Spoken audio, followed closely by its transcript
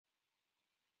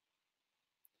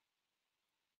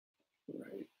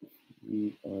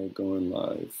We are going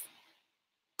live.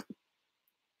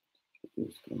 Get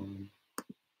this going.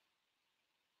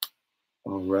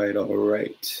 All right.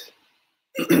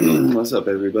 What's up,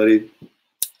 everybody?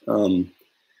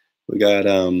 We got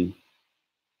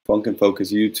Funk and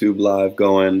Focus YouTube live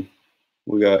going.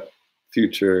 We got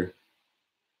Future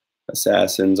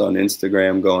Assassins on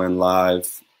Instagram going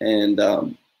live, and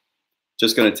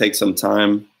just going to take some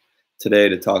time today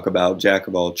to talk about Jack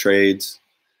of all trades.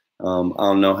 I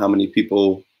don't know how many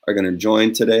people are going to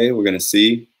join today. We're going to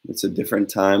see. It's a different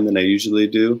time than I usually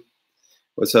do.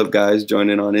 What's up, guys?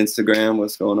 Joining on Instagram.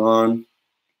 What's going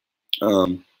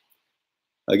on?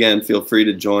 Again, feel free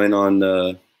to join on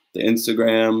the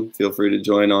Instagram. Feel free to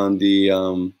join on the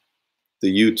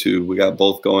YouTube. We got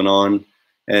both going on.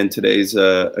 And today's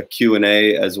a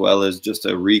Q&A as well as just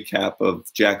a recap of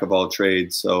Jack of all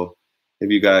trades. So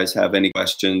if you guys have any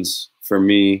questions for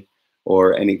me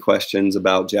or any questions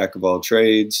about Jack of all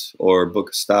trades or Book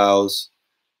of Styles,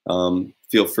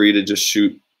 feel free to just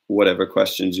shoot whatever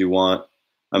questions you want.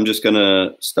 I'm just going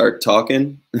to start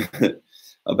talking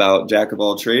about Jack of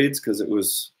all trades because it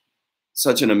was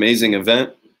such an amazing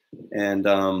event,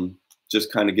 and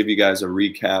just kind of give you guys a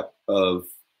recap of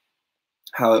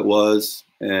how it was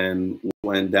and what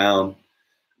went down.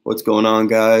 What's going on,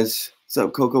 guys? What's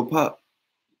up, Coco Pop?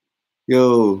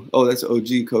 Yo, oh, that's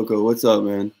OG Coco. What's up,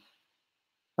 man?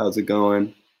 How's it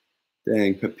going?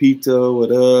 Dang, Pepito,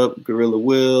 what up? Gorilla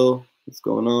Will, what's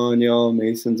going on, y'all?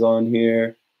 Mason's on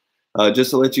here. Just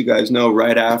to let you guys know,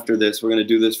 right after this, we're going to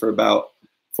do this for about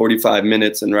 45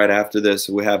 minutes, and right after this,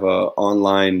 we have a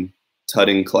online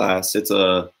tutting class. It's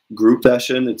a group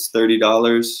session. It's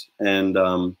 $30,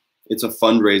 and it's a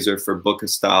fundraiser for Book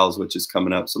of Styles, which is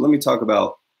coming up. So let me talk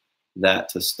about that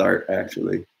to start,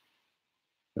 actually.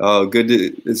 Oh, good.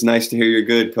 It's nice to hear you're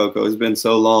good, Coco. It's been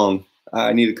so long.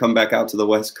 I need to come back out to the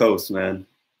West Coast, man.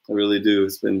 I really do.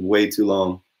 It's been way too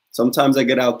long. Sometimes I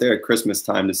get out there at Christmas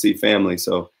time to see family.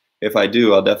 So if I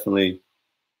do, I'll definitely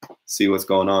see what's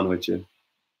going on with you.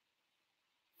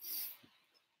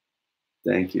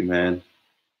 Thank you, man.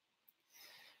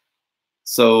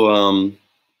 So,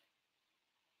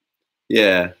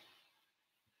 yeah.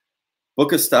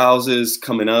 Book of Styles is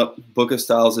coming up. Book of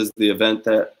Styles is the event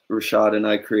that Rashad and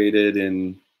I created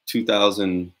in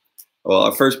 2000. Well,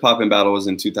 our first Pop-In Battle was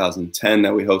in 2010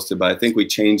 that we hosted, but I think we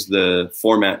changed the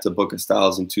format to Book of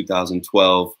Styles in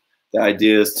 2012. The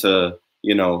idea is to,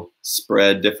 you know,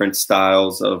 spread different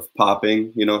styles of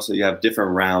popping, you know, so you have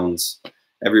different rounds.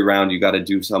 Every round you got to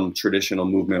do some traditional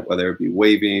movement, whether it be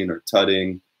waving or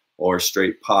tutting or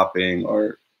straight popping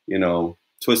or, you know,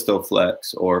 twisto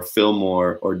flex or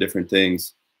Fillmore or different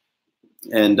things.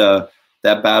 And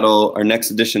that battle, our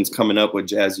next edition's coming up with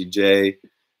Jazzy J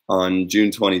on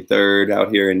June 23rd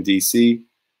out here in DC.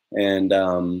 And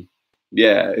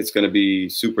yeah, it's going to be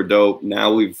super dope.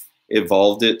 Now we've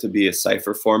evolved it to be a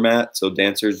cipher format. So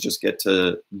dancers just get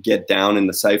to get down in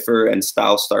the cipher and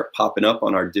styles start popping up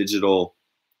on our digital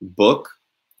book,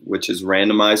 which is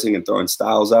randomizing and throwing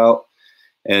styles out.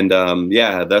 And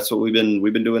yeah, that's what we've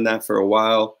been doing that for a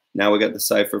while. Now we got the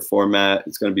cipher format.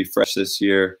 It's going to be fresh this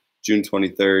year, June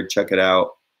 23rd. Check it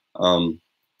out.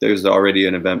 There's already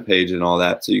an event page and all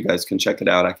that, so you guys can check it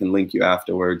out. I can link you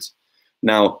afterwards.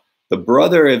 Now, the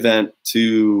brother event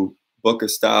to Book of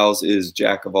Styles is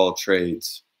Jack of all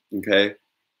trades, okay?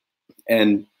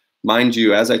 And mind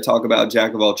you, as I talk about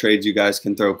Jack of all trades, you guys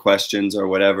can throw questions or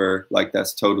whatever. Like,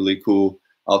 that's totally cool.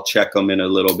 I'll check them in a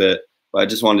little bit. But I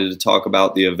just wanted to talk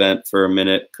about the event for a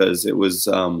minute because it was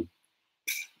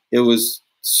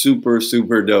super,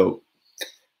 super dope.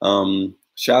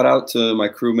 Shout out to my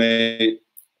crewmate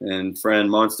and friend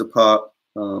Monster Pop.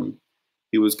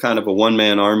 He was kind of a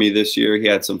one-man army this year. He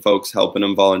had some folks helping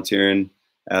him, volunteering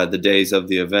the days of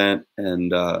the event,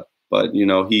 and but you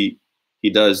know, he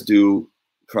does do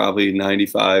probably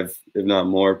 95, if not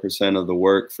more, % of the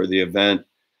work for the event.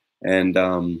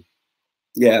 And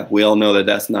yeah, we all know that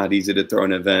that's not easy to throw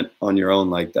an event on your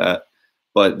own like that,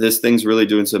 but this thing's really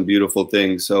doing some beautiful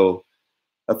things. So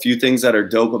a few things that are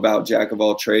dope about Jack of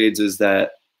all trades is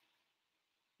that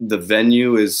the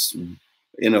venue is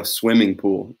in a swimming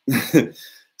pool.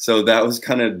 So that was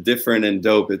kind of different and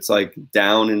dope. It's like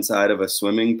down inside of a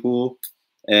swimming pool.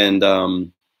 And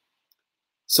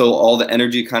so all the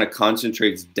energy kind of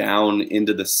concentrates down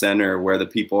into the center where the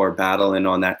people are battling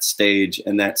on that stage.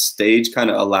 And that stage kind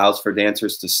of allows for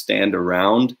dancers to stand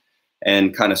around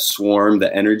and kind of swarm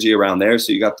the energy around there.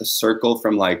 So you got the circle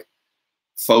from like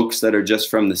folks that are just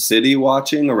from the city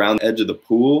watching around the edge of the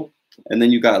pool. And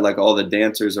then you got like all the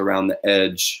dancers around the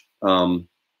edge. And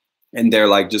they're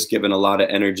like just giving a lot of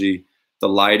energy The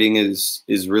lighting is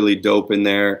really dope in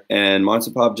there, and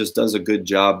Monster Pop just does a good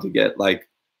job to get like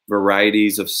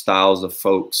varieties of styles of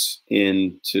folks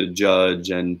in to judge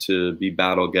and to be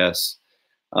battle guests.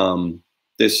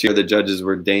 This year the judges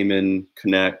were Damon,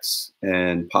 Connects,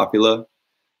 and Popula,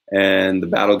 and the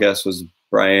battle guest was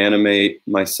Brianimate,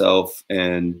 myself,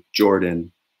 and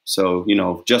Jordan. So, you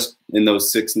know, just in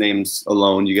those 6 names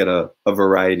alone, you get a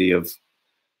variety of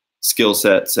skill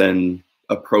sets and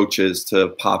approaches to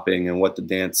popping and what the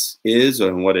dance is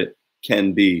and what it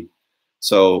can be.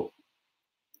 So,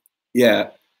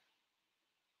 yeah,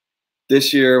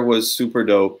 this year was super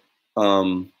dope.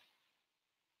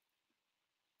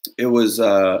 It was,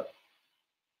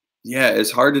 yeah,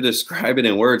 it's hard to describe it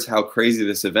in words how crazy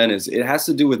this event is. It has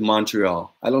to do with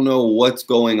Montreal. I don't know what's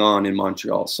going on in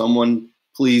Montreal. Someone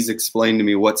please explain to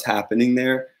me what's happening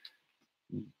there.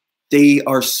 They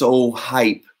are so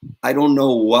hype. I don't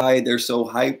know why they're so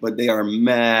hype, but they are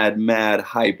mad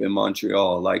hype in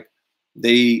Montreal. Like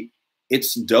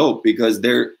it's dope because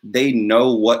they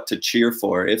know what to cheer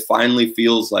for. It finally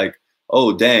feels like,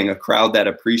 oh dang, a crowd that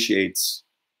appreciates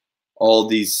all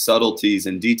these subtleties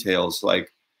and details.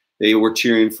 Like they were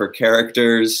cheering for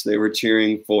characters, they were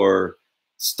cheering for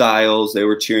styles, they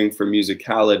were cheering for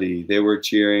musicality, they were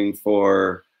cheering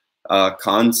for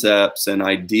concepts and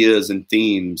ideas and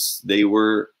themes. They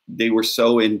were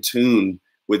so in tune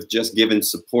with just giving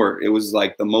support. It was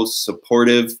like the most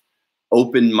supportive,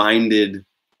 open-minded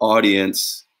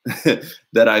audience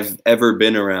that I've ever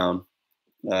been around.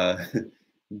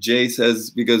 Jay says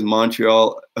because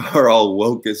Montreal are all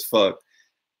woke as fuck.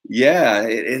 Yeah,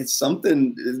 it's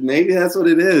something. Maybe that's what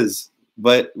it is.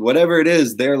 But whatever it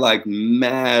is, they're like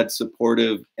mad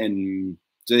supportive and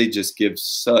they just give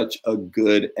such a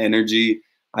good energy.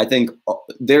 I think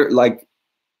they're like,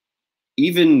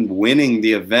 even winning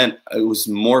the event, it was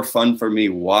more fun for me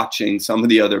watching some of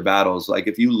the other battles. Like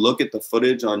if you look at the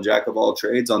footage on Jack of All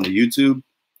Trades on the YouTube,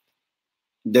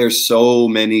 there's so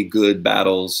many good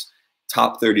battles.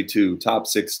 Top 32, top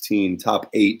 16, top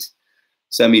 8,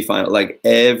 semifinal. Like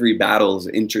every battle is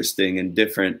interesting and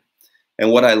different.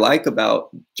 And what I like about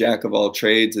Jack of All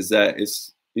Trades is that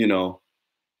it's, you know,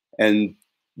 and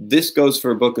this goes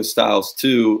for Book of Styles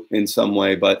too in some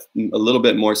way, but a little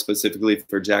bit more specifically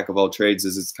for Jack of All Trades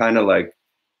is it's kind of like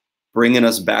bringing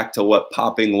us back to what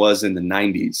popping was in the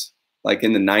 90s. Like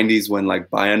in the 90s when like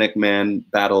Bionic Man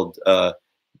battled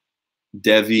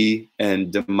Devi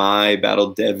and Demai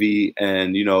battled Devi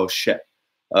and, you know,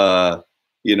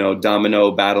 you know,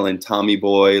 Domino battling Tommy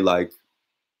Boy. Like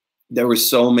there were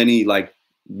so many like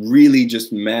really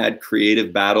just mad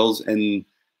creative battles, and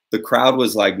the crowd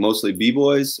was like mostly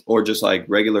b-boys or just like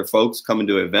regular folks coming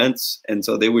to events. And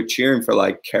so they were cheering for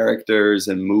like characters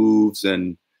and moves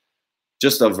and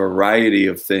just a variety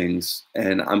of things.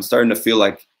 And I'm starting to feel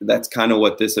like that's kind of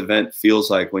what this event feels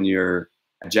like when you're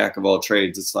a Jack of All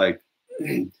Trades. It's like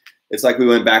we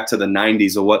went back to the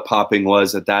 90s of what popping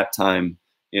was at that time,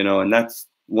 you know, and that's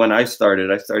when I started.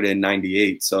 I started in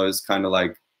 98. So it's kind of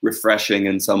like refreshing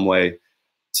in some way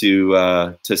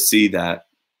to see that.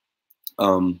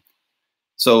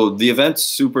 So the event's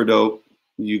super dope.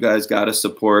 You guys got to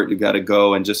support, you got to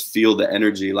go and just feel the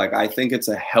energy. Like, I think it's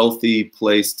a healthy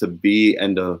place to be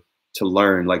and to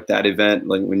learn. Like that event,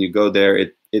 like when you go there,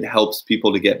 it helps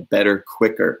people to get better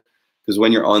quicker. Because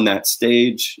when you're on that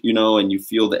stage, you know, and you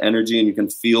feel the energy and you can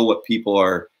feel what people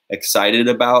are excited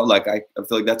about, like I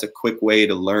feel like that's a quick way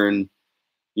to learn,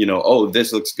 you know, oh,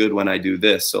 this looks good when I do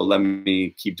this, so let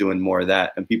me keep doing more of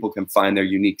that. And people can find their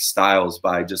unique styles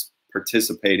by just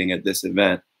participating at this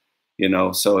event, you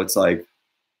know. So it's like,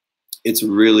 it's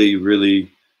really, really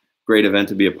great event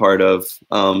to be a part of.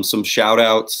 Some shout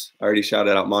outs. I already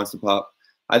shouted out Monster Pop.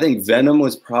 I think Venom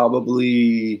was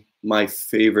probably my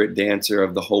favorite dancer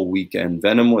of the whole weekend.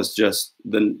 Venom was just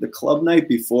the club night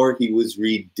before, he was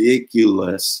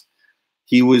ridiculous.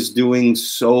 He was doing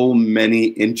so many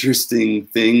interesting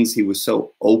things. He was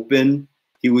so open.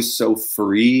 He was so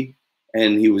free.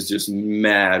 And he was just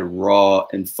mad, raw,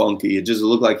 and funky. It just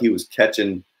looked like he was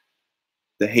catching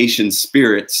the Haitian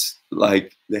spirits,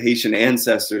 like the Haitian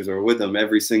ancestors are with him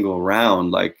every single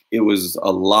round. Like it was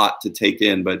a lot to take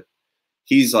in, but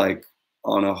he's like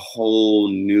on a whole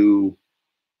new,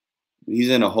 he's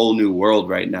in a whole new world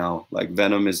right now. Like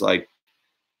Venom is like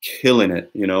killing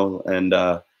it, you know, and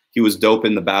he was dope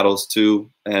in the battles too.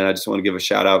 And I just want to give a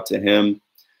shout out to him.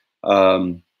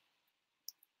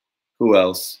 Who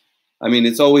else? I mean,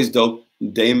 it's always dope.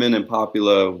 Damon and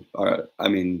Popula are, I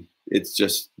mean, it's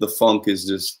just, the funk is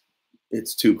just,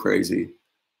 it's too crazy.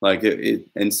 Like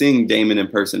and seeing Damon in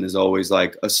person is always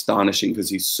like astonishing because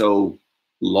he's so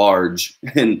large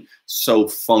and so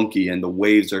funky, and the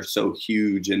waves are so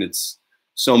huge, and it's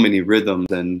so many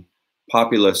rhythms, and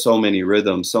Popular, so many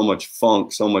rhythms, so much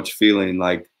funk, so much feeling.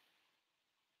 Like,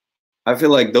 I feel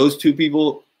like those two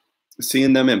people,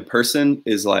 seeing them in person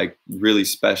is like really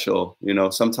special. You know,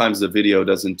 sometimes the video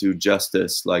doesn't do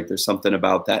justice. Like, there's something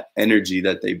about that energy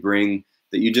that they bring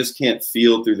that you just can't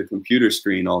feel through the computer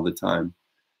screen all the time.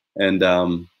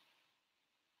 And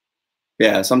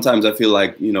yeah, sometimes I feel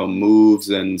like, you know, moves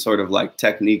and sort of like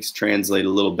techniques translate a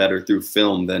little better through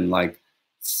film than like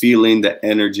feeling the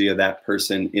energy of that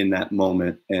person in that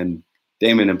moment. And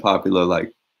Damon and Popular,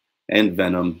 like, and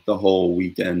Venom, the whole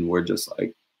weekend were just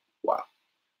like, wow,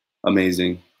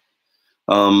 amazing.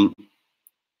 I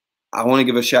want to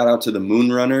give a shout out to the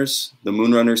Moonrunners. The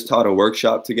Moonrunners taught a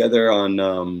workshop together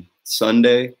on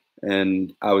Sunday,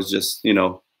 and I was just, you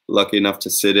know, lucky enough to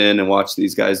sit in and watch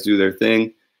these guys do their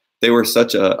thing. They were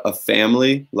such a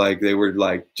family. Like, they were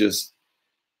like just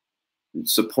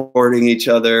supporting each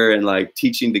other and like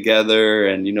teaching together,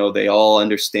 and you know, they all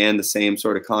understand the same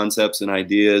sort of concepts and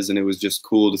ideas, and it was just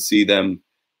cool to see them,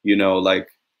 you know, like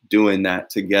doing that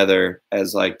together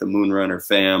as like the Moonrunner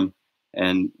fam.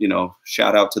 And you know,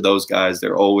 shout out to those guys.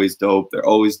 They're always dope, they're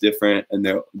always different, and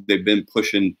they've been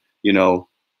pushing, you know,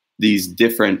 these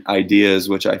different ideas,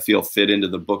 which I feel fit into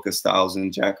the Book of Styles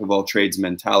and Jack of all trades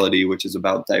mentality, which is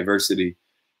about diversity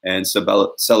and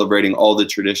celebrating all the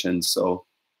traditions. So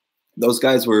those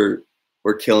guys were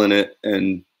killing it,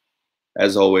 and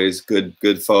as always,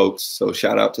 good folks. So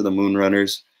shout out to the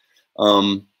Moonrunners.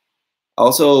 I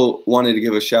also wanted to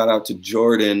give a shout out to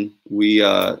Jordan. We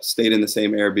stayed in the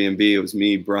same Airbnb. It was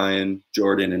me, Brian,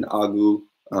 Jordan, and Agu.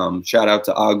 Shout out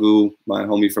to Agu, my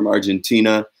homie from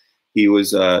Argentina. He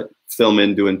was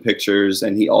filming, doing pictures,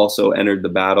 and he also entered the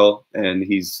battle, and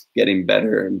he's getting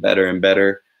better and better and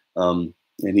better.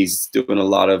 And he's doing a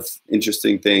lot of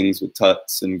interesting things with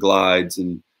tuts and glides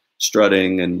and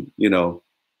strutting and, you know,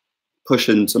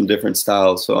 pushing some different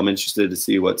styles. So I'm interested to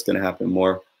see what's going to happen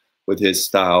more with his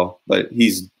style. But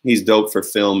he's dope for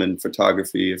film and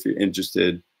photography. If you're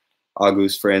interested,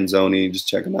 August Franzoni, just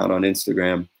check him out on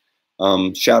Instagram.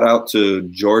 Shout out to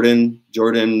Jordan.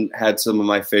 Jordan had some of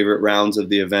my favorite rounds of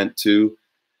the event too.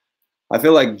 I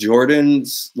feel like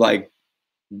Jordan's like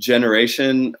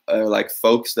generation, like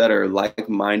folks that are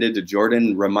like-minded to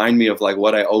Jordan, remind me of like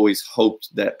what I always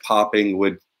hoped that popping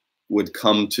would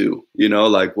come to, you know,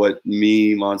 like what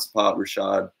me, Monster Pop,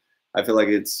 Rashad, I feel like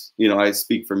it's, you know, I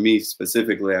speak for me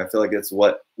specifically, I feel like it's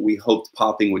what we hoped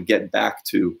popping would get back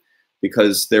to,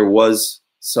 because there was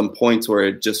some points where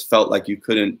it just felt like you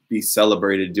couldn't be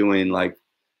celebrated doing like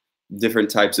different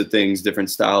types of things,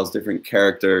 different styles, different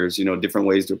characters, you know, different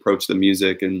ways to approach the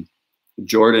music. And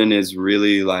Jordan is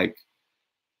really like,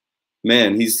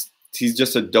 man, he's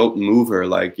just a dope mover.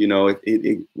 Like, you know,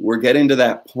 we're getting to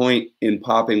that point in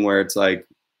popping where it's like,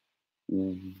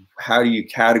 how do you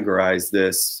categorize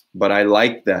this? But I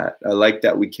like that. I like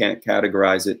that we can't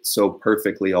categorize it so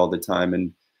perfectly all the time.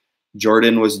 And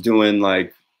Jordan was doing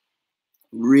like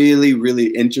really, really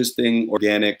interesting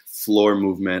organic floor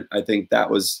movement. I think that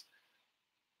was,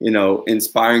 you know,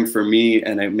 inspiring for me,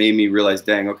 and it made me realize,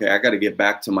 dang, okay, I got to get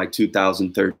back to my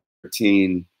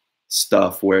 2013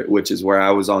 stuff, which is where I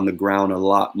was on the ground a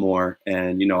lot more.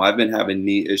 And you know, I've been having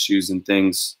knee issues and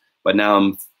things, but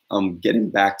now I'm getting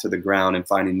back to the ground and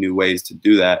finding new ways to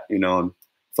do that. You know, and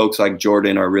folks like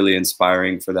Jordan are really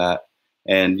inspiring for that.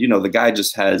 And you know, the guy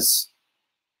just has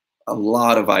a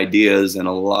lot of ideas and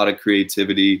a lot of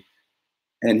creativity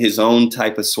and his own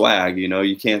type of swag. You know,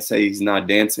 you can't say he's not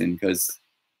dancing because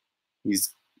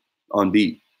he's on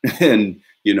beat. And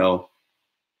you know,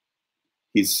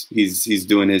 he's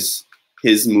doing his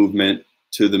movement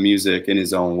to the music in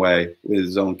his own way, with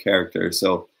his own character.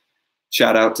 So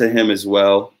shout out to him as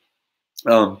well.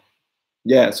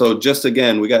 Yeah, so just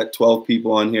again, we got 12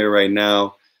 people on here right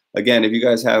now. Again, if you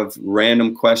guys have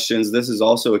random questions, this is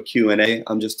also a Q&A.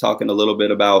 I'm just talking a little bit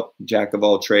about Jack of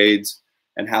all trades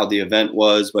and how the event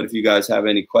was. But if you guys have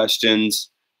any questions,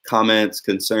 comments,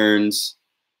 concerns,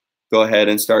 go ahead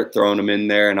and start throwing them in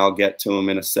there, and I'll get to them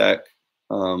in a sec.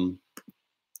 What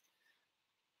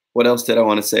else did I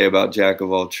want to say about Jack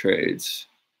of all trades?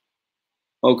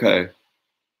 Okay,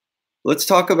 let's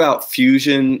talk about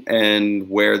fusion and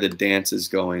where the dance is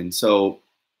going. So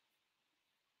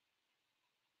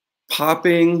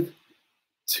popping,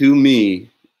 to me,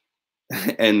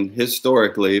 and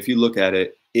historically, if you look at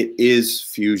it, it is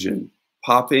fusion.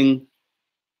 Popping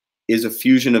is a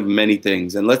fusion of many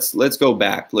things. And let's go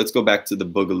back. Let's go back to the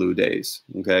Boogaloo days.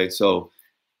 Okay, so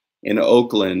in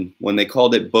Oakland, when they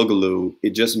called it Boogaloo,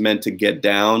 it just meant to get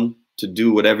down, to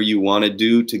do whatever you want to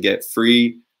do, to get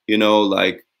free. You know,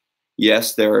 like,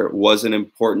 yes, there was an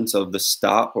importance of the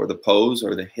stop or the pose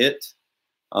or the hit.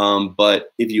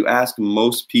 But if you ask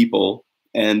most people,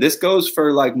 and this goes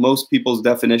for like most people's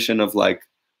definition of like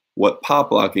what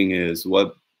pop locking is,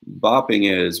 what bopping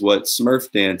is, what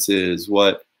Smurf dance is,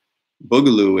 what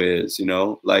boogaloo is, you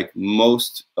know, like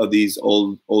most of these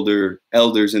older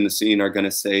elders in the scene are going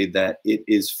to say that it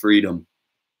is freedom.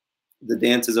 The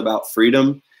dance is about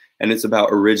freedom, and it's about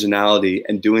originality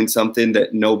and doing something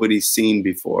that nobody's seen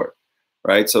before,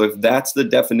 right? So if that's the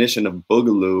definition of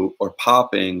boogaloo or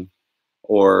popping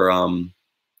or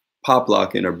pop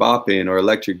locking or bopping or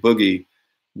electric boogie,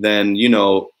 then, you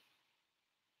know,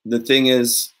 the thing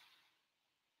is,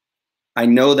 I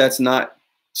know that's not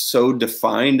so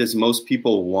defined as most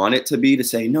people want it to be, to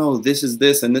say, no, this is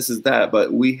this and this is that.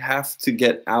 But we have to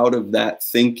get out of that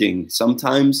thinking.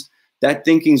 Sometimes that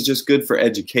thinking is just good for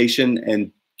education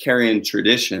and carrying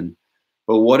tradition.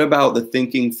 But what about the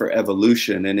thinking for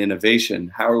evolution and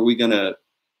innovation? How are we gonna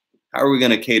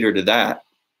cater to that?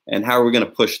 And how are we gonna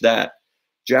push that?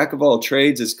 Jack of all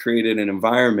trades has created an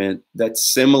environment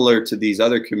that's similar to these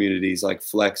other communities like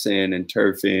flexing and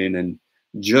turfing and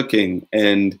juking,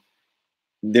 and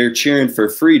they're cheering for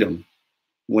freedom.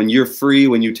 When you're free,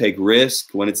 when you take risk,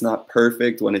 when it's not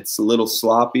perfect, when it's a little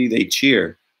sloppy, they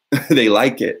cheer. They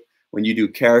like it. When you do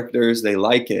characters, they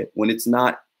like it. When it's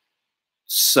not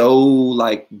so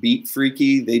like beat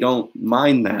freaky, they don't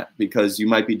mind that, because you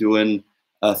might be doing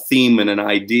a theme and an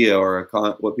idea or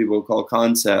what people call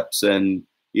concepts. And,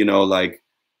 you know, like,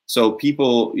 so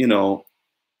people, you know,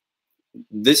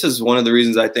 this is one of the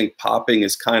reasons I think popping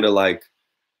is kind of like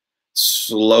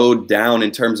slowed down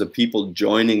in terms of people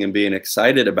joining and being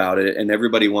excited about it. And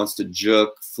everybody wants to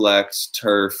juke, flex,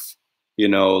 turf, you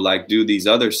know, like do these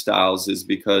other styles, is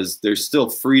because there's still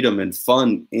freedom and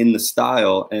fun in the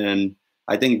style. And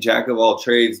I think Jack of all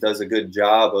trades does a good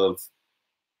job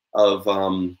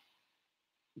of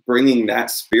bringing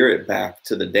that spirit back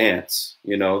to the dance,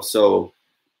 you know? So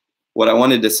what I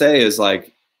wanted to say is,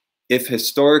 like, if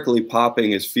historically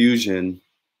popping is fusion,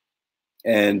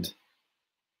 and,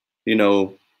 you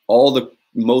know, all the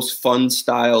most fun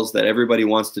styles that everybody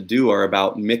wants to do are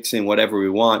about mixing whatever we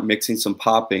want, mixing some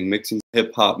popping, mixing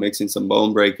hip hop, mixing some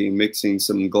bone breaking, mixing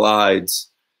some glides,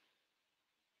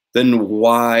 then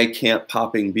why can't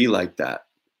popping be like that?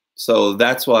 So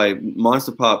that's why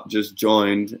Monster Pop just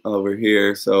joined over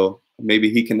here. So maybe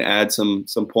he can add some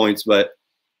points. But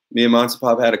me and Monster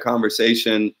Pop had a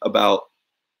conversation about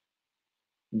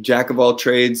Jack of all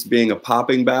trades being a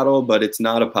popping battle, but it's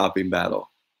not a popping battle.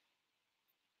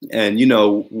 And, you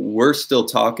know, we're still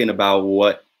talking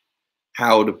about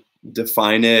how to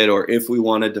define it, or if we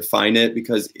want to define it,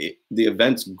 because the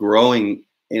event's growing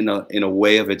in a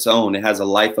way of its own. It has a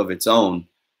life of its own.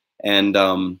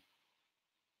 And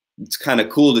it's kind of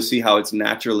cool to see how it's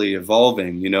naturally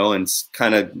evolving, you know, and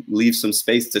kind of leave some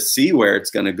space to see where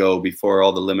it's going to go before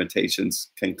all the limitations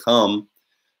can come.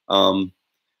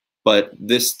 But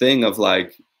this thing of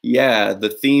like, yeah, the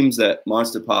themes that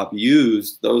Monster Pop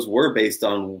used, those were based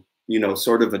on, you know,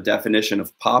 sort of a definition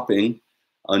of popping,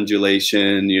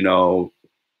 undulation, you know,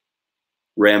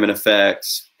 ramming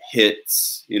effects,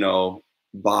 hits, you know,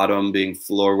 bottom being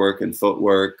floor work and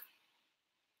footwork.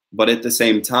 But at the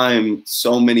same time,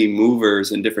 so many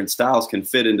movers and different styles can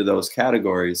fit into those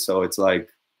categories. So it's like,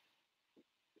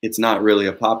 it's not really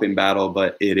a popping battle,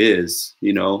 but it is,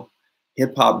 you know.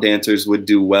 Hip hop dancers would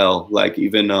do well. Like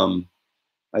even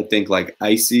I think like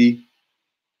Icy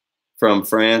from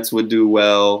France would do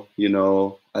well, you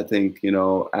know. I think, you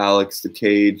know, Alex the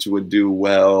Cage would do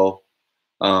well.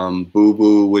 Boo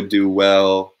Boo would do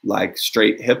well, like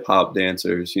straight hip hop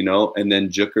dancers, you know. And then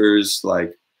jukers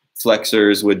like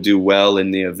flexors would do well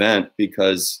in the event,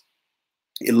 because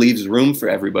it leaves room for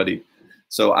everybody.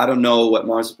 So I don't know what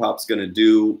Monster Pop's going to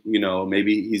do. You know,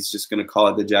 maybe he's just going to call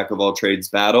it the Jack of all trades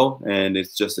battle, and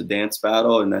it's just a dance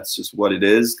battle, and that's just what it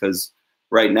is. Because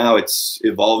right now it's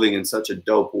evolving in such a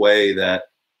dope way that,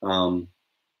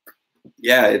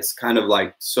 yeah, it's kind of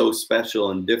like so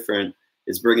special and different.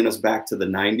 It's bringing us back to the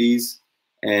 90s,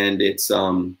 and it's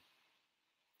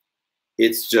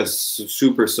just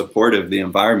super supportive. The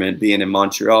environment being in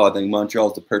Montreal, I think Montreal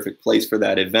is the perfect place for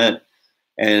that event.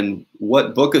 And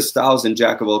what Book of Styles and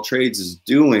Jack of all trades is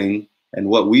doing, and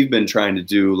what we've been trying to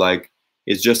do, like,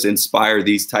 is just inspire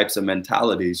these types of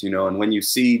mentalities, you know. And when you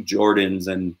see Jordans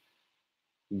and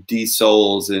D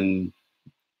Souls and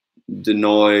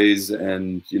Denoise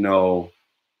and, you know,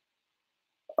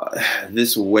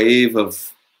 this wave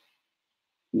of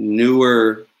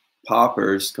newer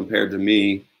poppers compared to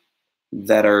me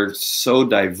that are so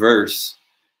diverse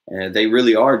And they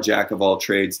really are jack of all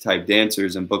trades type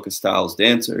dancers and Book of Styles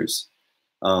dancers.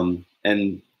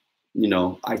 And, you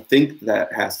know, I think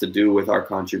that has to do with our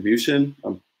contribution.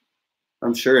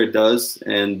 I'm sure it does.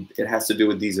 And it has to do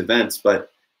with these events.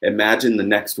 But imagine the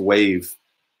next wave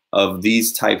of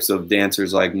these types of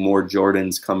dancers, like more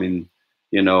Jordans coming,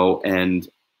 you know, and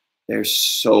there's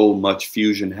so much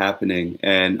fusion happening.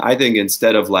 And I think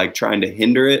instead of like trying to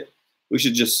hinder it, we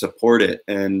should just support it.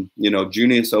 And, you know,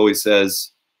 Junius always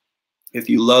says, if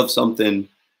you love something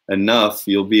enough,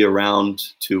 you'll be around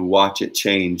to watch it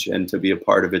change and to be a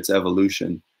part of its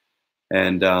evolution.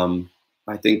 And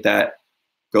I think that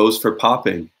goes for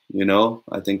popping, you know,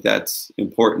 I think that's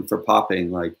important for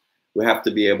popping. Like, we have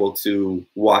to be able to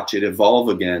watch it evolve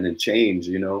again and change,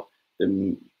 you know.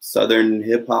 The Southern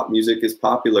hip hop music is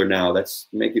popular now. That's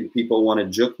making people want to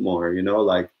juke more, you know,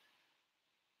 like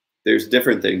there's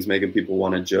different things making people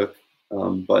want to juke,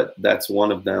 but that's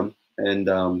one of them.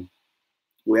 And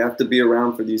we have to be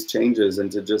around for these changes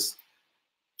and to just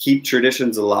keep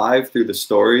traditions alive through the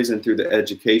stories and through the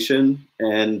education,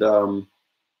 and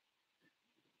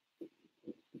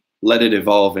let it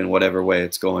evolve in whatever way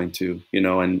it's going to, you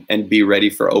know, and be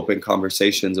ready for open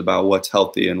conversations about what's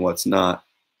healthy and what's not.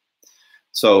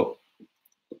 So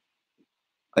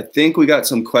I think we got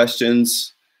some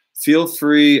questions. Feel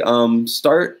free,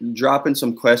 start dropping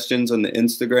some questions on the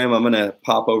Instagram. I'm gonna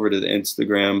pop over to the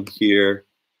Instagram here.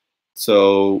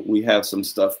 So we have some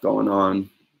stuff going on.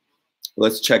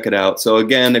 Let's check it out. So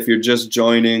again, if you're just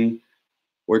joining,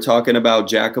 we're talking about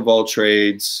jack of all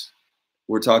trades.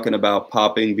 We're talking about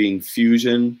popping being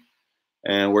fusion,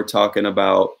 and we're talking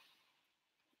about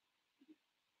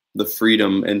the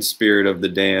freedom and spirit of the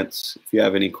dance. If you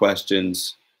have any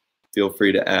questions, feel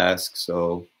free to ask.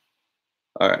 So,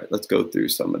 all right, let's go through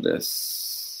some of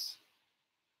this.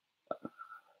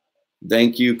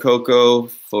 Thank you, Coco,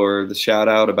 for the shout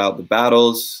out about the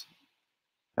battles.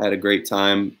 I had a great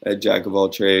time at Jack of All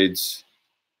Trades.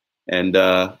 And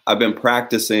I've been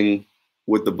practicing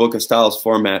with the Book of Styles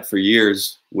format for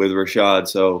years with Rashad.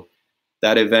 So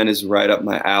that event is right up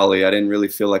my alley. I didn't really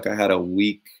feel like I had a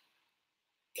weak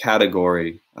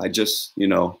category. I just, you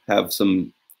know, have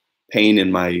some pain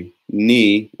in my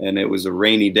knee, and it was a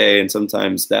rainy day, and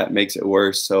sometimes that makes it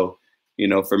worse. So, you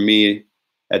know, for me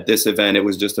at this event, it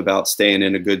was just about staying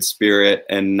in a good spirit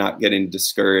and not getting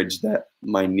discouraged that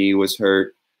my knee was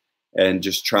hurt, and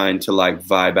just trying to like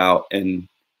vibe out and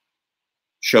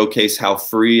showcase how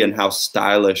free and how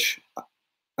stylish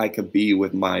I could be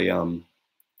with my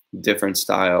different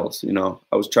styles. You know,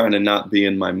 I was trying to not be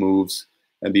in my moves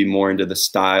and be more into the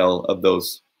style of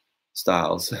those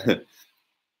styles.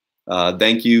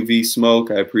 Thank you, V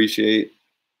Smoke. I appreciate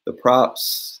the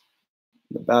props,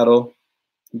 the battle.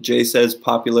 Jay says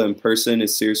Popular in person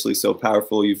is seriously so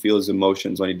powerful. You feel his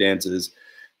emotions when he dances.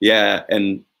 Yeah,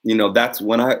 and you know, that's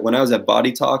when I was at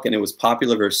Body Talk and it was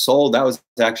Popular versus Soul, that was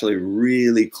actually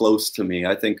really close to me.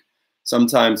 I think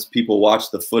sometimes people watch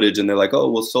the footage and they're like,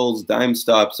 oh, well, Soul's dime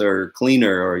stops are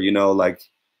cleaner, or, you know, like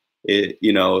it,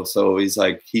 you know, so he's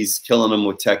like, he's killing them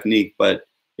with technique. But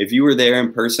if you were there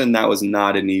in person, that was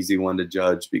not an easy one to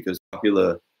judge, because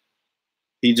Popular,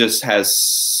 he just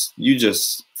has, you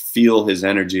just feel his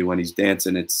energy when he's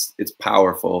dancing. It's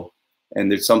powerful.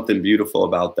 And there's something beautiful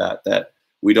about that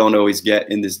we don't always get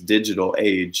in this digital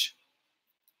age.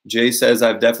 Jay says,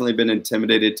 I've definitely been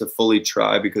intimidated to fully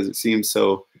try because it seems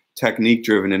so technique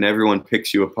driven and everyone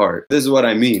picks you apart. This is what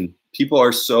I mean. People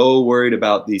are so worried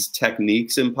about these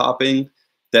techniques in popping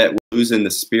that we're losing the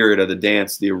spirit of the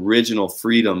dance, the original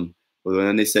freedom.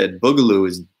 When they said Boogaloo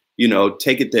is, you know,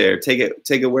 take it there, take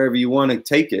it wherever you want to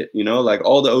take it. You know, like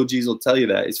all the OGs will tell you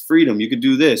that it's freedom. You could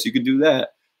do this, you could do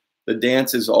that. The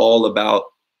dance is all about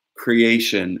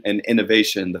creation and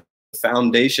innovation. The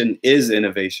foundation is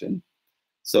innovation.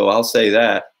 So I'll say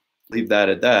that, leave that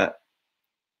at that.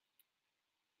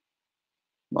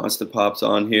 Monster Pop's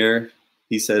on here.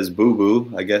 He says Boo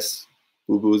Boo. I guess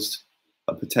Boo Boo's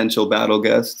a potential battle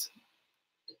guest.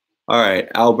 All right,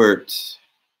 Albert.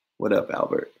 What up,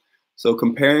 Albert? So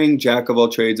comparing Jack of All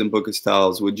Trades and Book of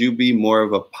Styles, would you be more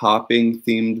of a popping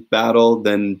themed battle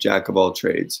than Jack of All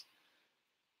Trades?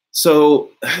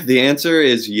 So the answer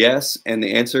is yes, and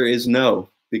the answer is no,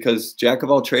 because Jack of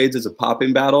All Trades is a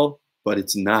popping battle, but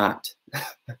it's not.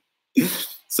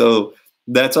 So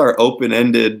that's our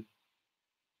open-ended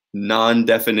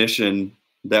non-definition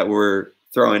that we're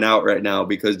throwing out right now,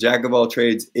 because Jack of All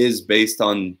Trades is based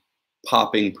on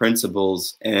popping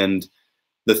principles, and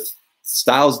the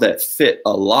styles that fit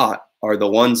a lot are the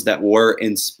ones that were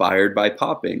inspired by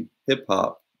popping, hip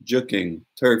hop, juking,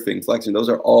 turfing, flexing. Those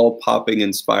are all popping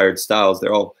inspired styles.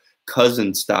 They're all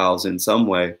cousin styles in some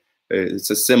way. It's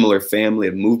a similar family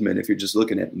of movement if you're just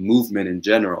looking at movement in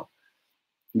general,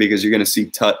 because you're going to see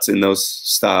tuts in those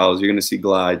styles. You're going to see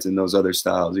glides in those other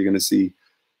styles. You're going to see,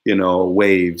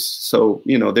 waves. So,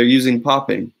 they're using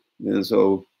popping. And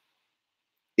so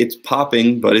it's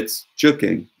popping, but it's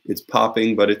juking. It's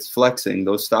popping, but it's flexing.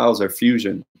 Those styles are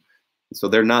fusion. So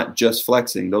they're not just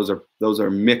flexing. Those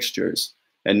are mixtures.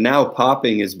 And now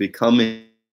popping is becoming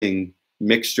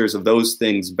mixtures of those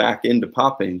things back into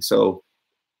popping. So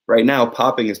right now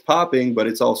popping is popping, but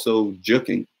it's also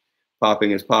juking.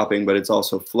 Popping is popping, but it's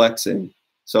also flexing.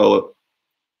 So,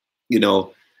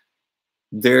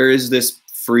 there is this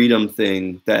freedom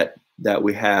thing that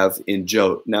we have in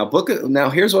Jote. Now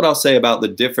here's what I'll say about the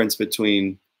difference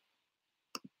between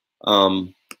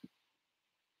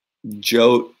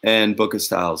Jote and Book of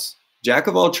Styles. Jack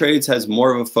of all trades has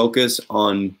more of a focus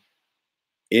on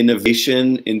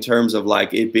innovation in terms of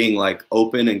like it being like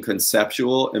open and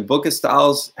conceptual, and Book of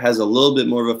Styles has a little bit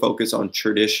more of a focus on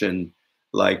tradition.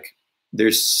 Like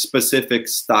there's specific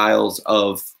styles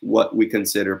of what we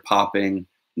consider popping,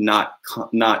 not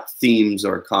themes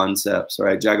or concepts,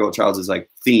 right? Jack of all trades is like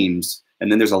themes,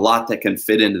 and then there's a lot that can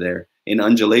fit into there. In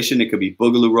undulation, it could be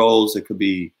boogaloo rolls, it could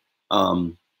be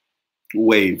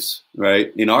waves,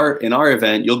 right? In our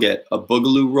event, you'll get a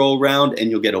boogaloo roll round and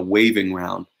you'll get a waving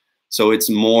round. So it's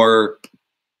more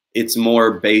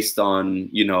based on,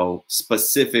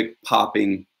 specific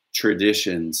popping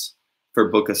traditions for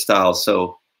Book of Styles.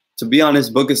 So to be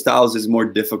honest, Book of Styles is more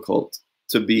difficult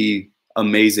to be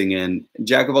amazing in.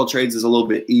 Jack of all trades is a little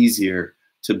bit easier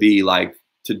to be like,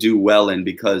 to do well in,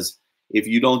 because if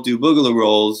you don't do boogaloo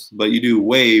rolls, but you do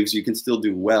waves, you can still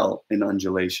do well in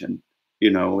undulation. You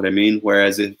know what I mean?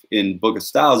 Whereas if in Book of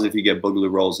Styles, if you get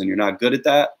boogaloo rolls and you're not good at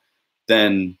that,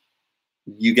 then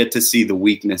you get to see the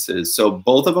weaknesses. So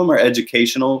both of them are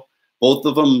educational. Both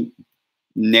of them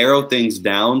narrow things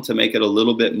down to make it a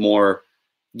little bit more,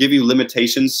 give you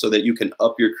limitations so that you can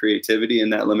up your creativity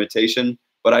in that limitation.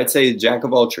 But I'd say Jack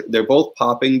of all trades, they're both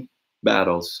popping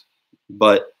battles,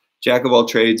 but Jack of all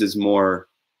trades is more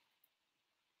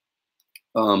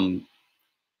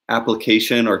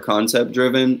application or concept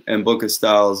driven, and Book of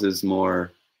Styles is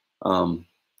more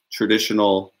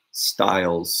traditional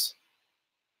styles.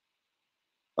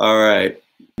 All right,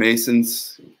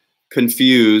 Mason's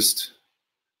confused.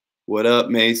 What up,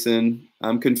 Mason?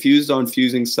 I'm confused on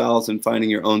fusing styles and finding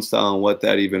your own style and what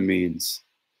that even means.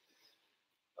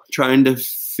 Then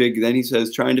he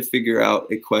says, trying to figure out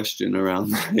a question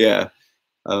around that. Yeah,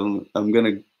 I'm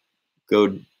gonna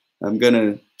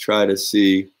try to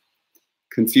see.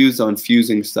 Confused on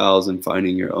fusing styles and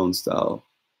finding your own style.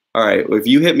 All right, well, if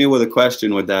you hit me with a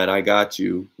question with that, I got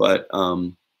you. But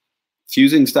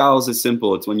fusing styles is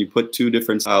simple. It's when you put two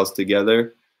different styles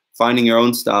together. Finding your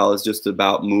own style is just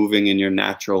about moving in your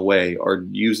natural way, or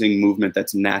using movement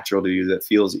that's natural to you, that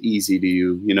feels easy to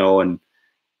you, and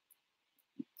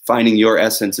finding your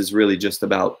essence is really just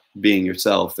about being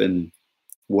yourself, and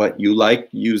what you like,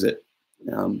 use it.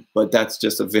 But that's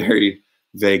just a very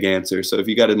vague answer. So if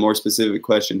you got a more specific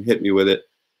question, hit me with it.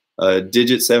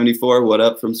 Digit 74, what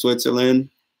up from Switzerland?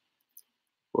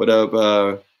 What up,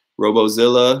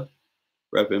 Robozilla,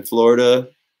 rep in Florida?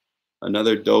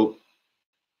 Another dope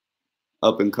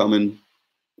up and coming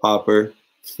popper.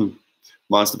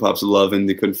 Monster Pop's loving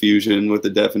the confusion with the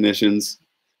definitions.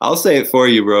 I'll say it for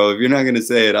you, bro. If you're not gonna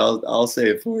say it, I'll say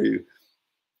it for you.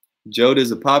 Jote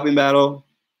is a popping battle,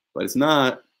 but it's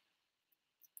not.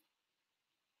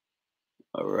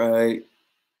 All right.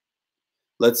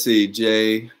 Let's see,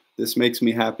 Jay. This makes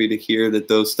me happy to hear that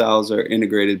those styles are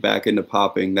integrated back into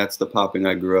popping. That's the popping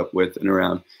I grew up with and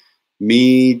around.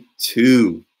 Me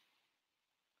too.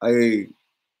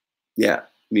 Yeah,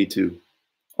 me too.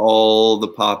 All the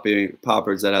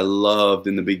poppers that I loved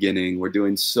in the beginning were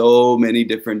doing so many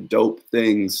different dope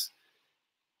things.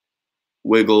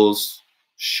 Wiggles,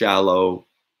 Shallow,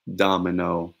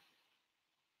 Domino.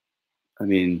 I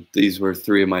mean, these were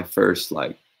three of my first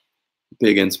like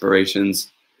big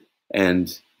inspirations,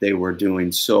 and they were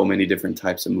doing so many different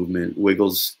types of movement.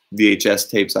 Wiggles VHS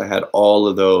tapes, I had all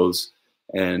of those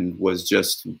and was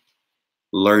just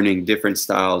learning different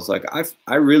styles. Like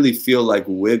I really feel like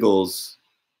Wiggles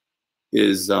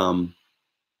is kind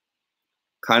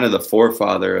of the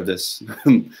forefather of this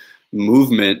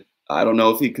movement. I don't know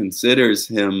if he considers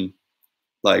himself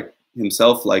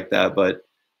like that, but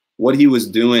what he was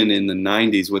doing in the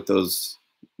 90s with those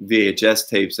VHS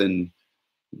tapes and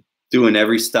doing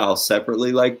every style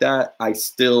separately like that, I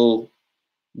still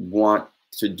want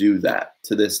to do that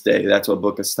to this day. That's what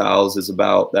Book of Styles is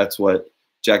about. That's what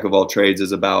Jack of all trades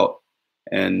is about.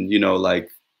 And, like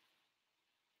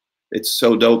it's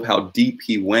so dope how deep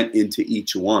he went into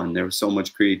each one. There was so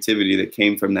much creativity that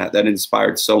came from that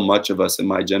inspired so much of us in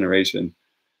my generation.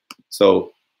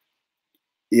 So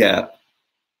yeah.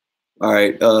 All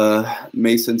right.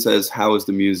 Mason says, how was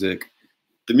the music?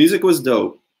 The music was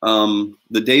dope.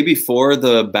 The day before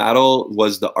the battle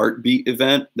was the Art Beat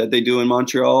event that they do in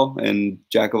Montreal, and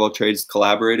Jack of All Trades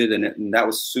collaborated, and that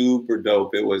was super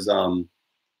dope. It was I'm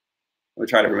gonna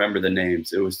try to remember the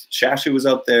names. It was Shashu was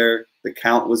up there, the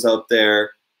Count was up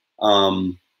there,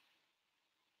 Low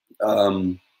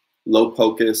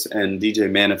Pocus and DJ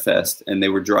Manifest, and they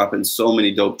were dropping so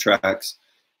many dope tracks,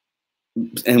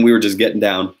 and we were just getting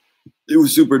down. It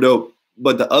was super dope.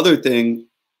 But the other thing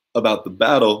about the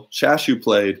battle, Shashu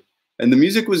played, and the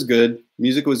music was good.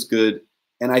 Music was good.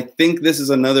 And I think this is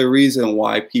another reason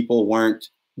why people weren't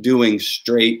doing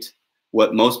straight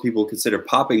what most people consider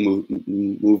popping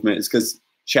movement, is because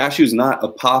Shashu's not a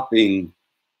popping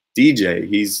DJ.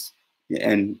 He's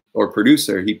or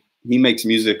producer. He makes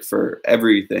music for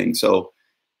everything. So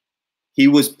he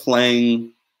was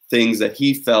playing things that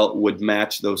he felt would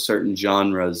match those certain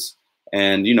genres.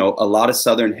 And, you know, a lot of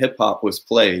Southern hip hop was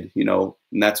played, you know,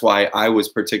 and that's why I was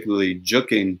particularly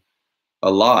juking a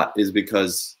lot, is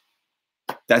because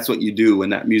that's what you do when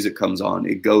that music comes on.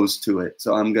 It goes to it.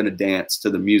 So I'm going to dance to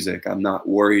the music. I'm not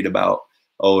worried about,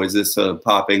 oh, is this a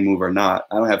popping move or not?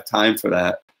 I don't have time for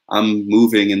that. I'm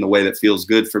moving in the way that feels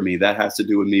good for me. That has to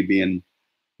do with me being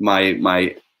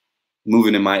my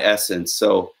moving in my essence.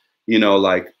 So, you know,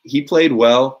 like, he played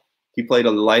well. He played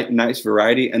a nice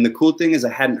variety. And the cool thing is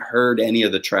I hadn't heard any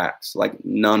of the tracks, like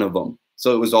none of them.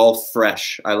 So it was all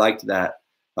fresh. I liked that.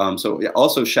 So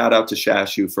also shout out to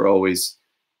Shashu for always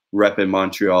repping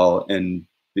Montreal and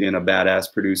being a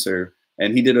badass producer.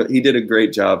 And he did a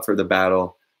great job for the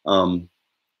battle.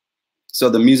 So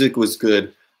the music was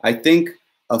good. I think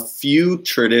a few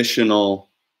traditional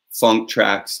funk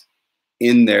tracks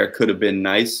in there could have been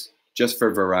nice, just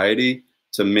for variety,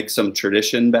 to mix some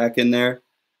tradition back in there.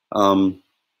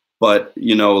 But,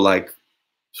 you know, like,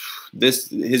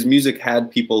 his music had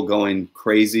people going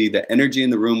crazy. The energy in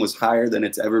the room was higher than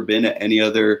it's ever been at any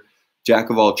other Jack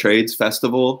of All Trades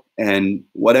festival. And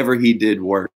whatever he did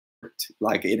worked.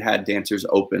 Like, it had dancers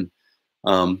open.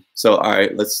 So, all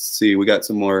right, let's see. We got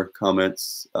some more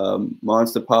comments.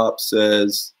 Monster Pop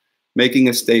says, making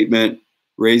a statement,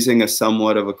 raising a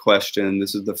somewhat of a question.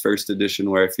 This is the first edition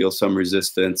where I feel some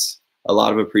resistance. A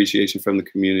lot of appreciation from the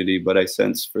community, but I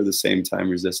sense for the same time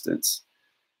resistance.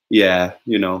 Yeah,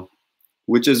 you know,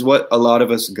 which is what a lot of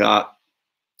us got.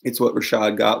 It's what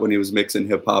Rashad got when he was mixing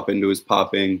hip hop into his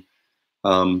popping.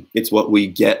 It's what we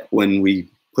get when we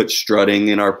put strutting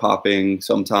in our popping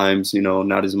sometimes, you know,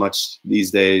 not as much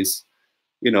these days.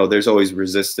 You know, there's always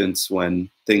resistance when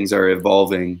things are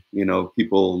evolving. You know,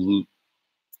 people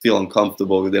feel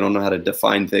uncomfortable. They don't know how to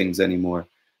define things anymore.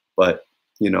 But,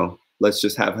 you know, let's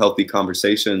just have healthy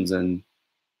conversations and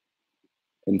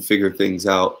figure things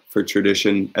out for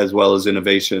tradition as well as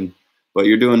innovation. But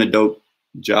you're doing a dope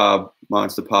job,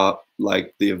 Monster Pop.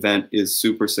 Like, the event is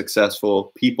super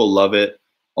successful. People love it.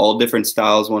 All different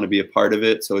styles want to be a part of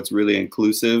it. So it's really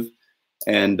inclusive.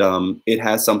 And it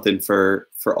has something for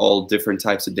all different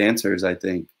types of dancers, I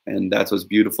think. And that's what's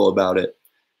beautiful about it.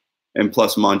 And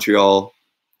plus, Montreal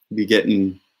be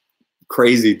getting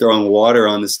crazy, throwing water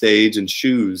on the stage and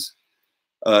shoes.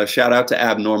 Shout out to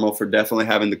Abnormal for definitely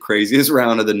having the craziest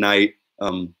round of the night.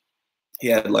 He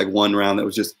had like one round that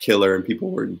was just killer, and people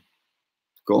were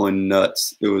going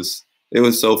nuts. It was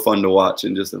so fun to watch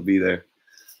and just to be there.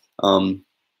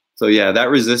 So yeah, that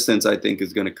resistance I think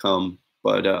is going to come,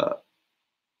 but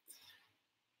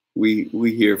we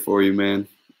here for you, man,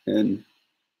 and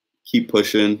keep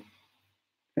pushing.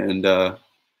 And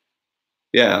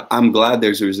yeah, I'm glad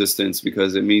there's resistance,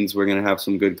 because it means we're going to have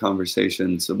some good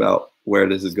conversations about where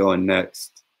this is going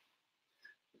next.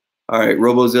 All right,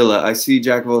 Robozilla, I see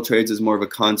Jack of All Trades as more of a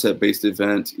concept-based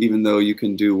event, even though you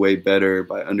can do way better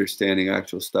by understanding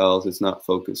actual styles. It's not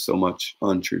focused so much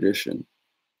on tradition.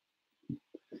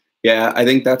 Yeah, I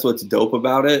think that's what's dope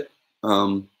about it.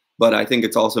 But I think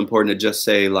it's also important to just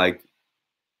say, like,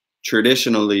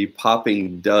 traditionally,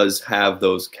 popping does have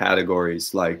those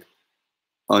categories, like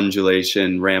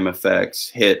undulation, ram effects,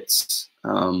 hits,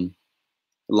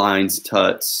 lines,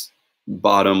 tuts,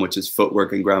 bottom, which is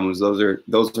footwork, and ground moves.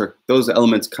 Those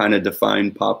elements kind of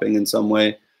define popping in some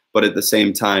way. But at the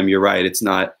same time, you're right. It's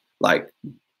not like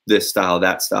this style,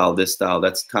 that style, this style.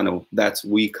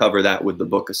 We cover that with the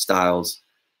book of styles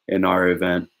in our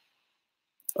event.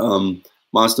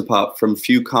 Monster Pop, from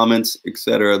few comments,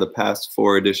 etc., the past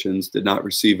 4 editions did not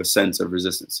receive a sense of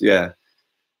resistance. Yeah,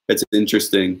 it's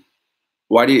interesting.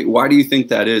 Why do you think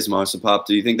that is, Monster Pop?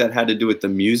 Do you think that had to do with the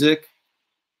music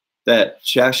that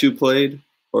Shashu played,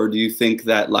 or do you think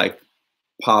that like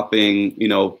popping, you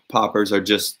know, poppers are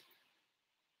just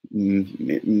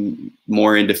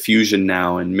more into fusion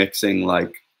now and mixing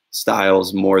like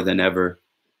styles more than ever?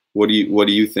 What do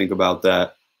you think about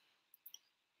that?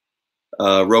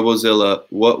 Robozilla,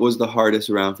 what was the hardest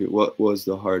round for you? What was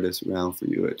the hardest round for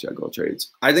you at Jack of All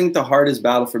Trades? I think the hardest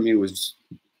battle for me was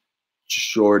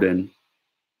Jordan.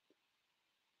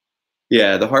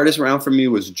 Yeah, the hardest round for me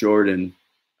was Jordan,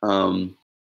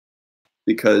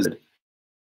 because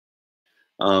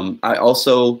I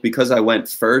also, because I went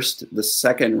first, the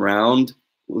second round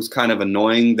was kind of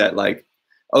annoying that like,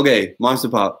 okay, Monster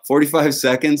Pop, 45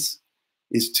 seconds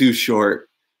is too short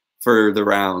for the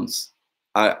rounds.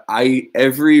 I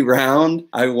every round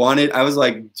I was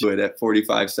like, do it at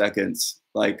 45 seconds.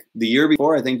 Like the year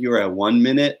before, I think you were at 1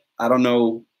 minute. I don't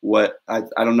know I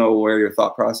don't know where your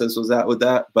thought process was at with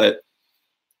that, but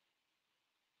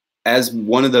as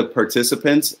one of the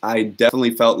participants, I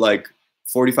definitely felt like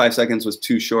 45 seconds was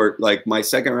too short. Like my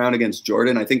second round against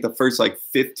Jordan, I think the first like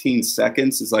 15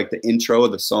 seconds is like the intro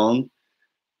of the song.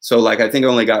 So like I think I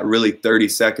only got really 30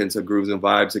 seconds of grooves and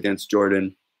vibes against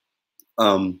Jordan.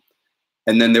 And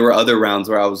then there were other rounds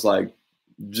where I was like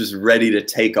just ready to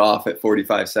take off at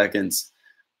 45 seconds.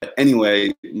 But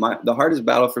anyway, the hardest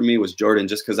battle for me was Jordan,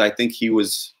 just because I think I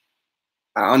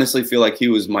honestly feel like he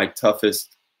was my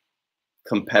toughest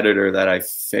competitor that I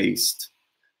faced.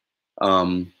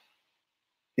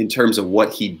 In terms of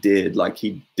what he did, like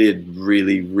he did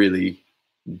really, really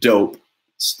dope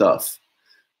stuff.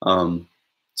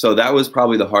 So that was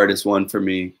probably the hardest one for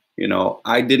me. You know,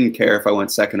 I didn't care if I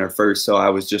went second or first, so I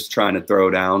was just trying to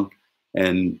throw down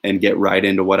and get right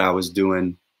into what I was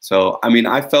doing. So, I mean,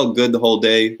 I felt good the whole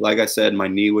day. Like I said, my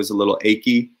knee was a little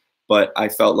achy, but I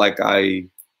felt like I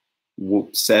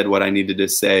said what I needed to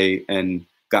say and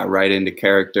got right into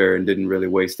character and didn't really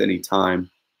waste any time.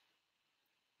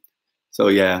 So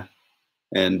yeah,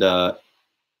 and but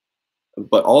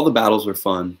all the battles were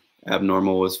fun.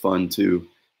 Abnormal was fun too,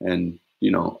 and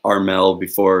you know, Armel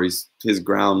before his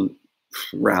ground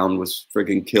round was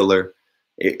freaking killer.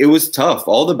 It was tough.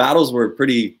 All the battles were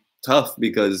pretty tough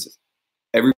because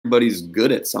everybody's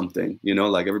good at something. You know,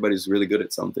 like everybody's really good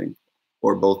at something,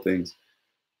 or both things.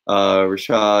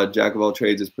 Rashad, Jack of All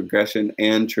Trades is progression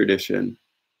and tradition.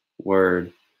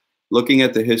 Word. Looking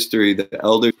at the history, the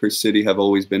elders per city have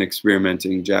always been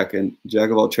experimenting. Jack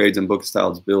of All Trades and Book of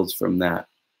Styles builds from that.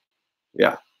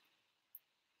 Yeah,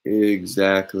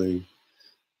 exactly.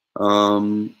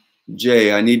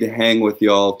 Jay, I need to hang with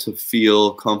y'all to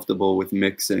feel comfortable with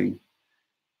mixing.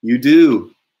 You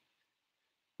do.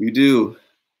 You do.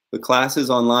 The classes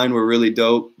online were really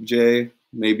dope, Jay.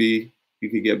 Maybe you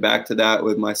could get back to that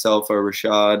with myself or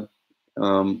Rashad,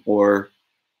 or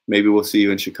maybe we'll see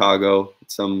you in Chicago at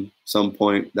some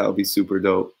point. That would be super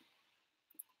dope.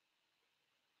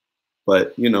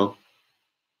 But, you know,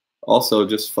 also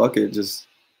just fuck it. Just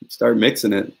start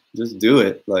mixing it. Just do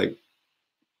it. Like,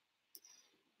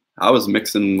 I was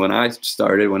mixing when I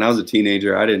started. When I was a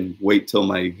teenager, I didn't wait till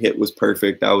my hit was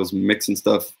perfect. I was mixing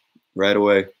stuff right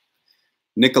away.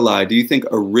 Nikolai, do you think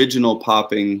original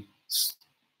popping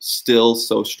still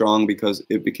so strong because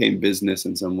it became business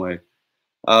in some way?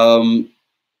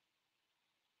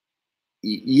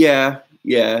 Yeah,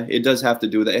 it does have to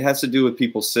do with it. It has to do with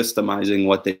people systemizing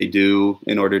what they do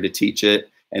in order to teach it.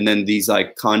 And then these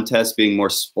like contests being more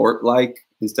sport-like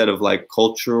instead of like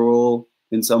cultural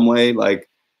in some way. Like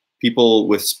people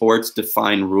with sports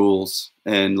define rules.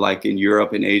 And like in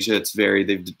Europe and Asia, it's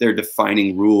they're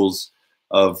defining rules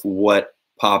of what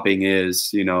popping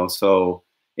is, you know. So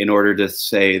in order to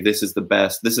say this is the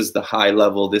best, this is the high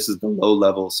level, this is the low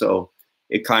level. So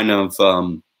it kind of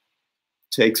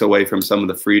takes away from some of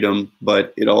the freedom,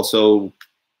 but it also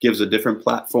gives a different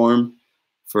platform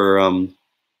for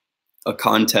a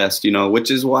contest, you know,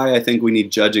 which is why I think we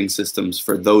need judging systems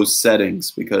for those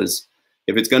settings, because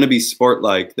if it's going to be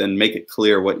sport-like, then make it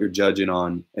clear what you're judging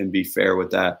on and be fair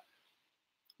with that.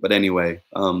 But anyway,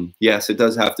 yes, it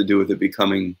does have to do with it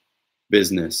becoming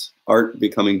business. Art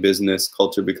becoming business,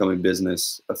 culture becoming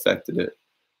business affected it.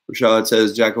 Rashad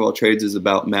says, Jack of All Trades is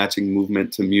about matching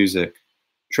movement to music.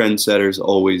 Trendsetters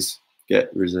always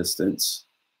get resistance.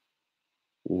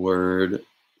 Word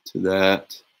to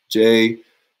that. Jay,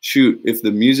 shoot, if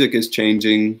the music is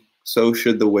changing, so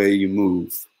should the way you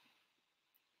move.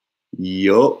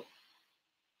 Yup.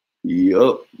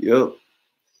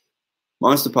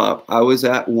 Monster Pop, I was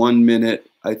at 1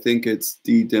 minute. I think it's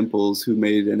D Dimples who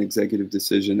made an executive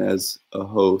decision as a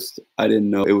host. I didn't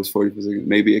know it was 40 seconds.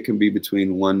 Maybe it can be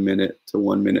between 1 minute to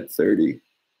 1 minute 30.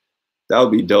 That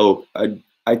would be dope.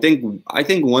 I think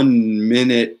 1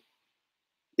 minute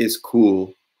is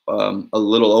cool. A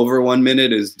little over 1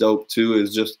 minute is dope too.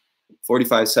 Is just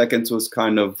 45 seconds was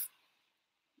kind of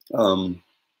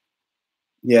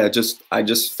yeah, I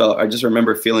just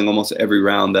remember feeling almost every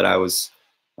round that I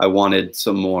wanted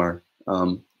some more.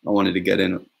 I wanted to get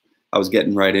in. I was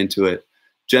getting right into it.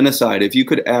 Genocide. If you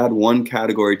could add one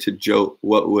category to JOTE,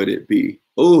 what would it be?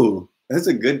 Oh, that's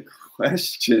a good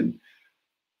question.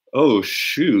 Oh,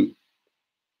 shoot.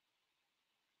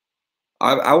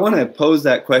 I want to pose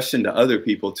that question to other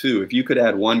people too. If you could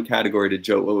add one category to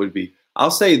JOTE, what would it be?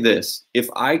 I'll say this. If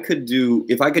I could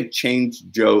change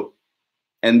JOTE,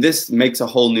 and this makes a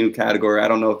whole new category. I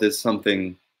don't know if this is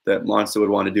something that Monster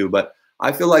would want to do, but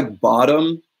I feel like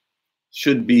bottom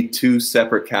should be two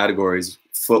separate categories,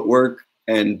 footwork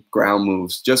and ground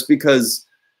moves, just because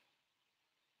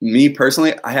me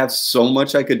personally, I have so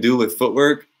much I could do with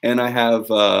footwork, and I have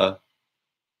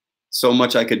so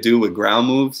much I could do with ground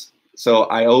moves. So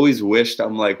I always wished,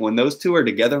 I'm like, when those two are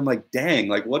together, I'm like, dang,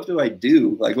 like, what do I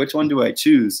do? Like, which one do I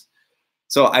choose?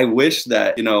 So I wish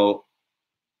that,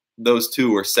 those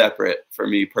two were separate for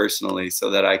me personally, so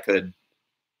that I could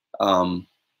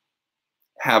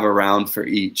have a round for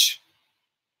each.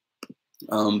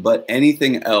 But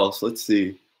anything else, let's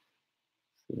see.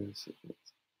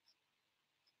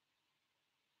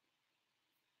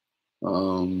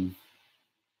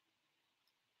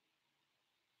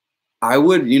 I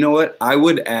would, you know what? I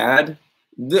would add,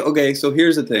 okay, so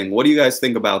here's the thing. What do you guys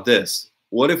think about this?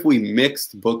 What if we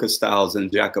mixed Book of Styles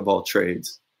and Jack of All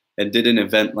Trades and did an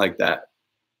event like that?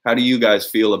 How do you guys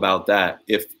feel about that?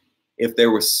 If there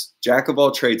was Jack of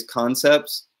All Trades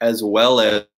concepts as well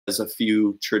as a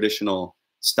few traditional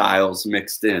styles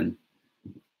mixed in,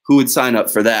 who would sign up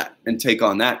for that and take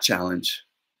on that challenge?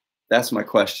 That's my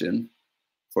question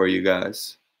for you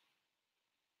guys.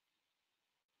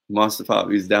 Monster Pop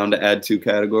is down to add two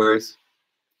categories.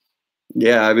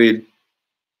 Yeah, I mean,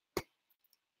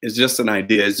 it's just an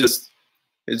idea. It's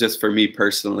just for me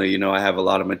personally. I have a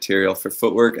lot of material for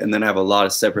footwork, and then I have a lot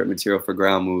of separate material for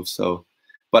ground moves. So,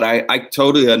 but I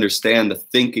totally understand the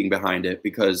thinking behind it,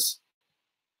 because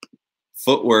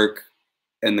footwork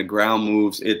and the ground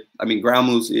moves. Ground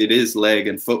moves. It is leg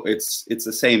and foot. It's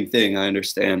the same thing. I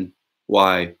understand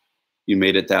why you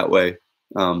made it that way.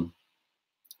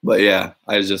 But yeah,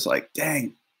 I was just like,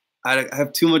 dang, I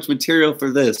have too much material for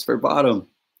this, for bottom.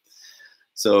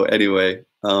 So anyway,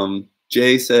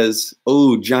 Jay says,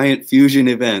 oh, giant fusion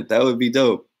event. That would be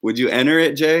dope. Would you enter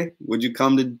it, Jay? Would you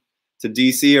come to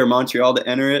DC or Montreal to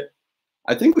enter it?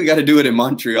 I think we got to do it in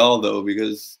Montreal, though,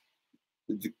 because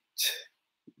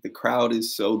the crowd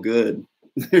is so good.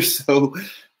 They're so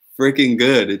freaking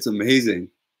good. It's amazing.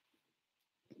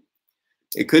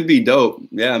 It could be dope.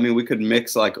 Yeah, I mean, we could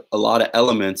mix like a lot of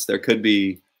elements. There could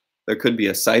be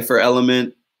a cipher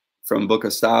element from Book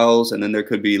of Styles, and then there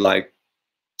could be like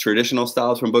traditional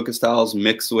styles from Book of Styles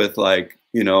mixed with like,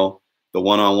 the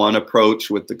one-on-one approach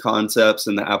with the concepts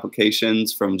and the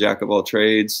applications from Jack of All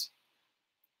Trades.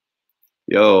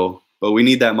 Yo, but we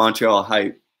need that Montreal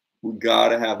hype. We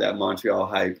gotta have that Montreal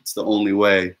hype. It's the only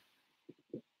way.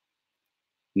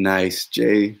 Nice,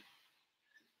 Jay.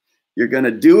 You're gonna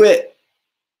do it.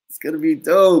 It's gonna be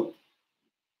dope.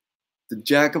 The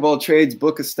Jack of All Trades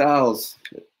Book of Styles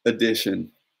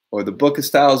edition, or the Book of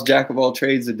Styles Jack of All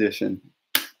Trades edition.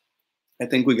 I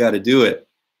think we got to do it.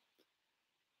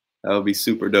 That would be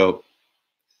super dope.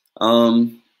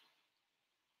 Okay.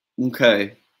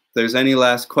 If there's any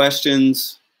last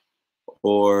questions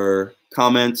or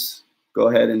comments, go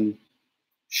ahead and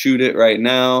shoot it right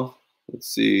now. Let's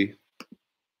see.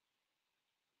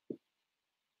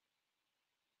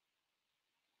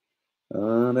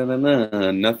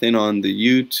 Nothing on the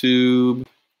YouTube.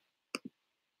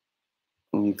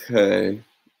 Okay.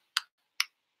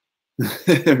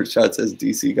 Rashad says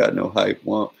DC got no hype.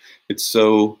 Well, it's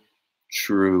so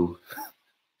true.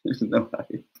 There's no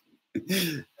hype.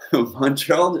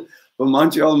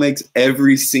 Montreal makes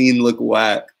every scene look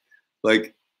whack.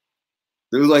 Like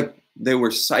they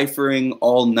were ciphering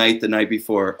all night the night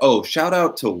before. Oh, shout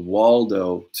out to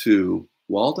Waldo too.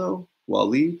 Waldo?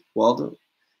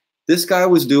 This guy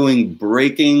was doing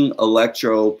breaking,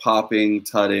 electro, popping,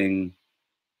 tutting,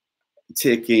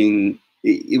 ticking.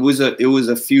 It was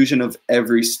a fusion of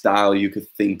every style you could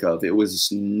think of. It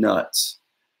was nuts.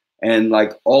 And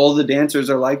like all the dancers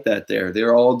are like that there.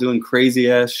 They're all doing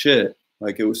crazy ass shit.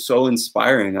 Like it was so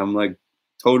inspiring. I'm like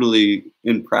totally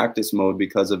in practice mode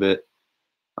because of it.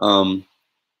 But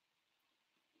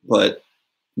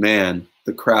man,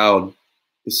 the crowd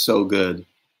is so good.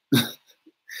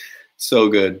 So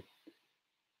good.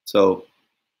 So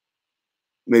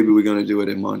maybe we're gonna do it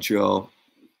in Montreal.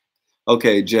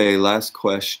 Okay, Jay, last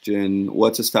question.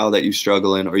 What's a style that you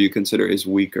struggle in or you consider is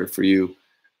weaker for you?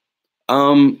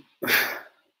 Um,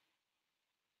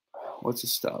 what's a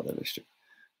style that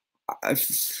I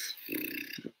struggle?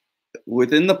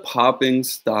 Within the popping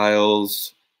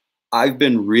styles, I've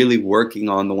been really working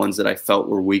on the ones that I felt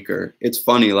were weaker. It's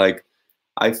funny, like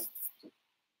I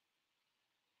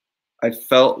I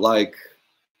felt like,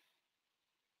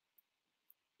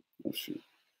 oh shoot,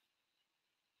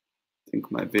 I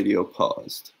think my video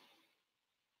paused.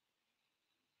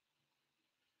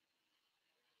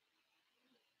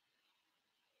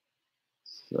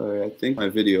 Sorry, I think my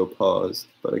video paused,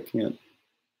 but I can't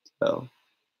tell.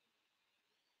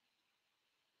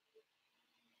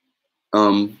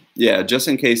 Yeah, just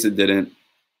in case it didn't.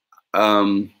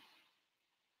 Um,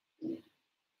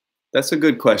 that's a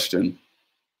good question.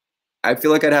 I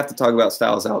feel like I'd have to talk about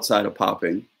styles outside of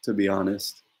popping, to be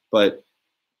honest. But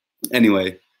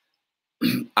anyway,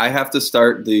 I have to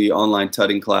start the online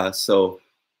tutting class. So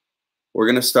we're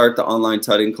going to start the online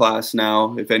tutting class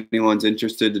now. If anyone's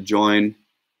interested to join,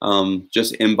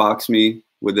 just inbox me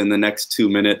within the next 2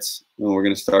 minutes, and we're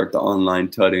going to start the online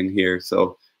tutting here.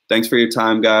 So thanks for your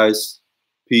time, guys.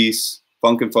 Peace.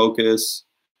 Funk and Focus,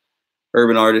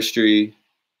 Urban Artistry,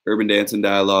 Urban Dance and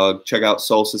Dialogue. Check out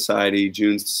Soul Society,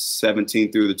 June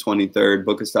 17th through the 23rd.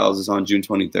 Book of Styles is on June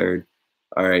 23rd.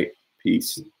 All right.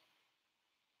 Peace.